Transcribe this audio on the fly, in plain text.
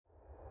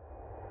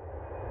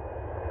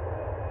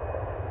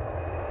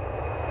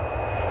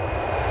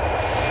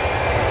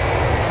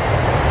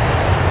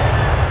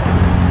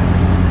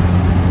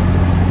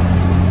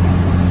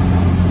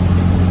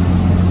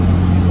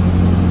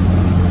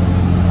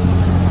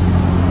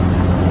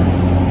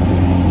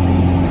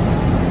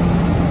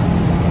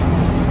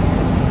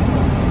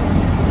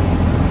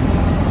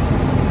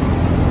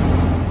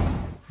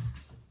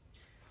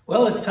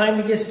it's time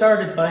to get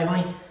started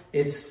finally.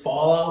 It's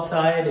fall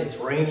outside, it's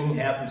raining,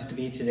 happens to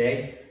be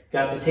today.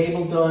 Got the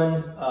table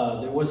done.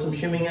 There was some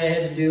shimming I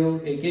had to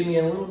do. It gave me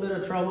a little bit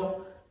of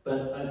trouble,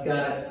 but I've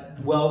got it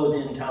well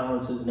within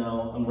tolerances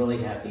now. I'm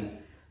really happy.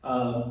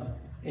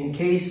 In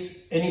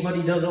case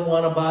anybody doesn't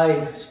want to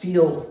buy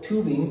steel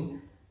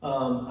tubing,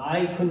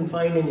 I couldn't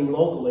find any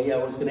locally. I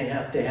was going to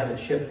have it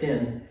shipped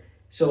in.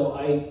 So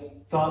I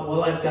thought,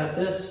 well, I've got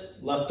this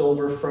left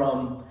over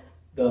from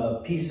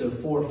the piece of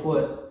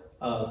 4-foot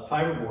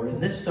fiberboard,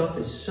 and this stuff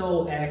is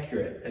so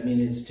accurate. I mean,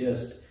 it's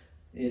just,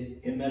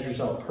 it measures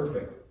out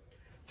perfect.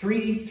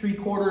 3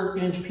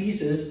 3/4 inch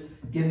pieces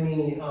give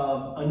me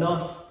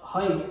enough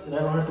height that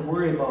I don't have to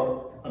worry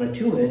about on a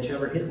 2 inch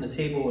ever hitting the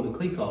table with a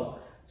cleco.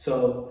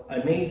 So I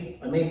made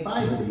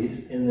 5 of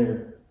these, and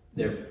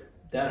they're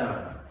dead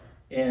on.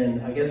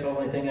 And I guess the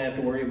only thing I have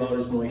to worry about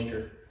is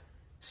moisture.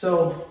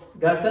 So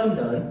got them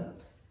done.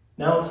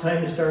 Now it's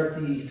time to start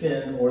the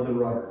fin or the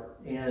rudder.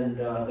 And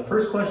the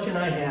first question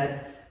I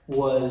had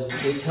was,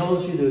 it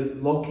tells you to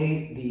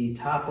locate the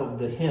top of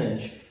the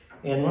hinge.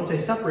 And once I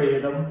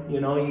separated them, you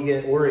know, you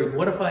get worried.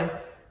 What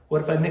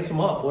if I mix them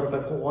up? What if I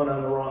put one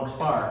on the wrong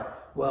spar?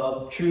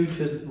 Well, true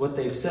to what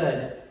they've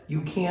said,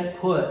 you can't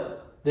put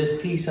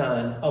this piece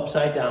on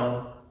upside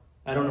down.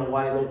 I don't know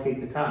why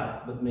locate the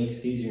top, but it makes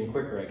it easier and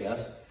quicker, I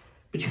guess.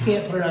 But you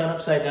can't put it on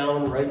upside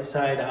down, right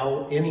side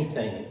out,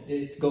 anything.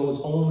 It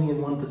goes only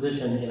in one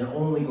position, and it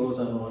only goes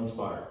on one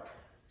spar.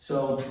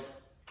 So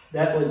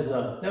that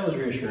was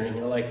reassuring.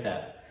 I like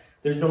that.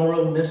 There's no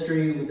real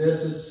mystery with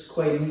this. It's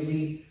quite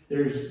easy.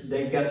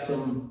 They've got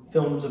some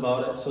films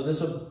about it, so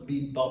this will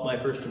be about my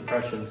first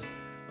impressions.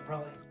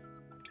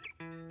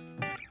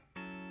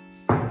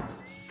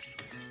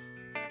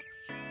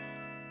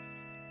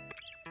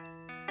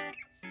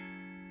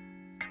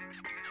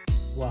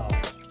 Wow,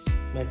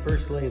 my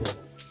first label.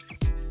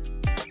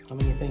 How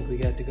many think we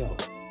got to go?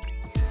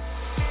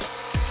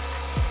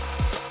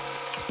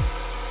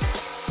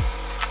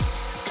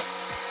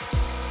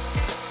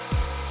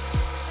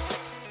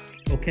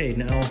 Okay,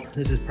 now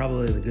this is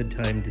probably the good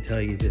time to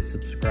tell you to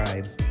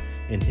subscribe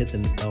and hit the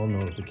bell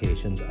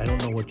notifications. I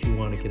don't know what you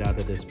want to get out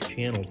of this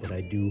channel, but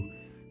I do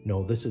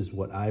know this is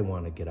what I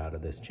want to get out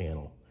of this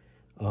channel.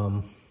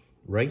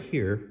 Right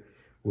here,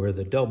 where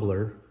the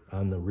doubler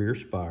on the rear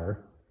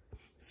spar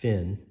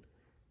fin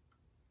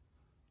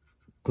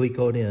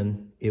clecoed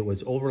in, it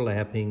was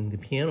overlapping the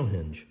piano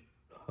hinge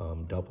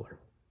doubler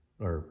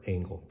or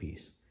angle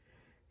piece.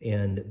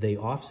 And they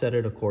offset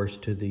it, of course,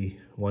 to the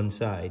one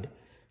side.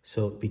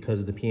 So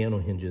because the piano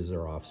hinges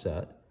are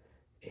offset,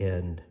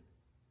 and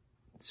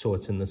so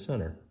it's in the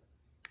center.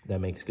 That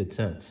makes good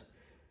sense.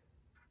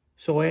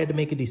 So I had to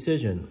make a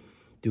decision.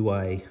 Do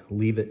I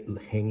leave it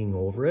hanging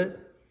over it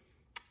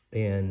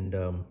and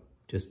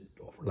just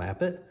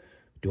overlap it?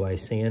 Do I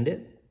sand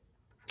it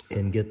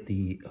and get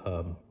the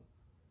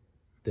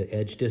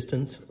edge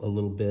distance a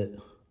little bit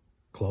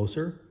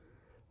closer?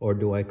 Or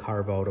do I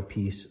carve out a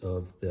piece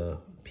of the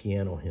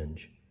piano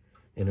hinge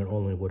and it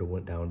only would have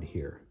went down to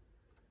here?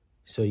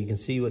 So you can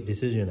see what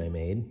decision I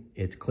made.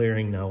 It's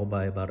clearing now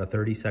by about a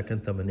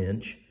 32nd of an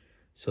inch,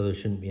 so there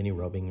shouldn't be any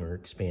rubbing or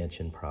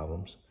expansion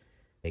problems.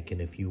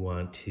 And if you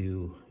want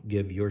to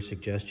give your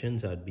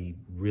suggestions, I'd be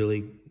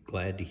really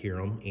glad to hear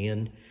them.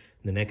 And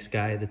the next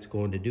guy that's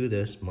going to do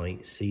this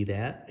might see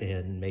that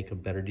and make a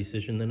better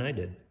decision than I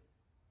did.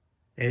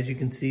 As you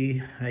can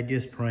see, I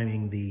just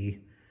priming the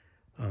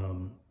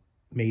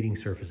mating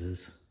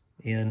surfaces.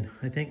 And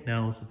I think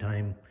now is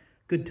the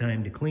good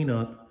time to clean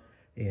up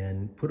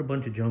and put a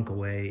bunch of junk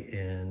away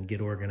and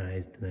get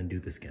organized and then do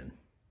the skin.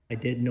 I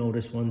did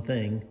notice one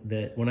thing,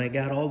 that when I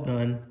got all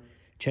done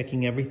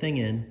checking everything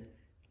in,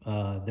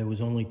 there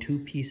was only 2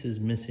 pieces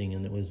missing,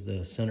 and it was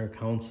the center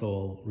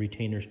console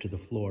retainers to the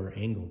floor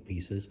angle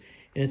pieces.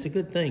 And it's a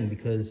good thing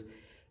because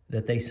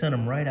that they sent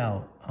them right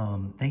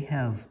out. They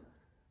have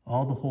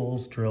all the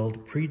holes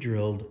drilled,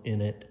 pre-drilled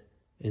in it.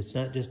 It's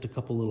not just a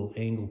couple little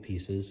angle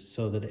pieces,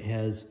 so that it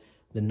has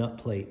the nut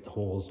plate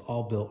holes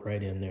all built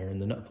right in there.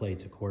 And the nut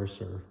plates, of course,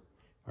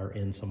 are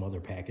in some other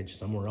package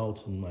somewhere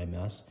else in my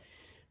mess.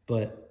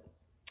 But,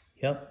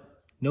 yep,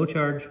 no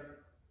charge.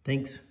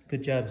 Thanks.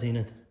 Good job,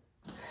 Zenith.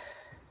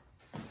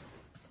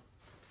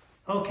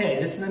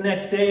 Okay, this is the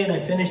next day, and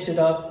I finished it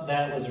up.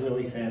 That was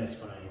really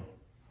satisfying.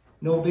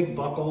 No big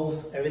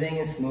buckles. Everything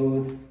is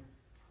smooth.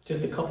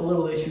 Just a couple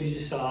little issues you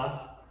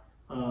saw.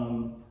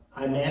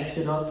 I matched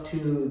it up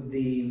to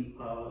the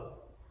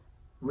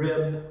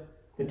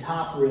the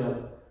top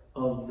rib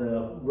of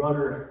the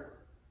rudder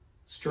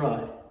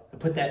strut. I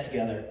put that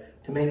together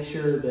to make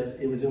sure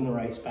that it was in the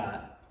right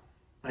spot.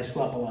 I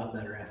slept a lot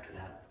better after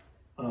that,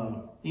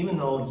 even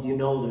though you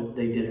know that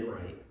they did it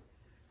right.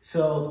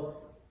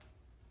 So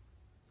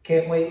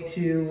can't wait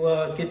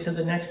to get to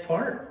the next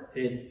part.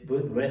 It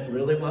went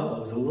really well. It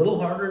was a little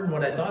harder than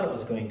what I thought it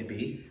was going to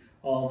be,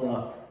 all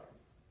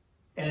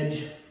the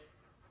edge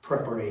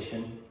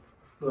preparation,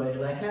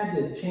 but I had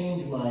to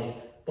change my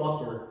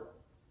buffer.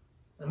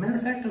 As a matter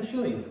of fact, I'll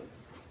show you.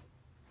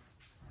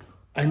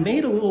 I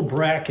made a little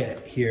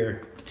bracket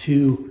here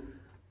to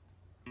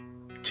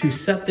to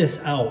set this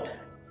out.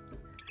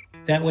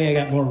 That way I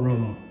got more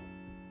room.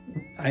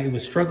 I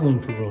was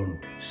struggling for room.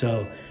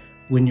 So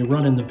when you're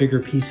running the bigger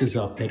pieces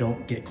up, they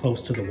don't get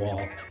close to the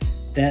wall.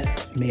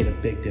 That made a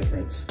big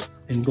difference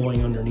in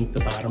going underneath the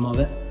bottom of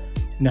it,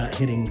 not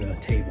hitting the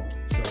table.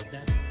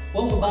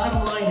 Well, the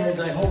bottom line is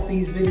I hope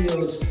these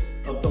videos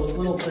of those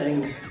little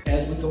things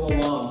as we go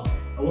along,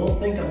 I won't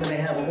think I'm gonna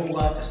have a whole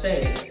lot to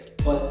say,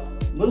 but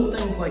little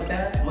things like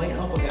that might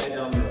help a guy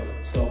down the road.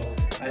 So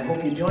I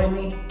hope you join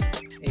me,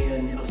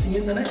 and I'll see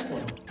you in the next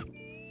one.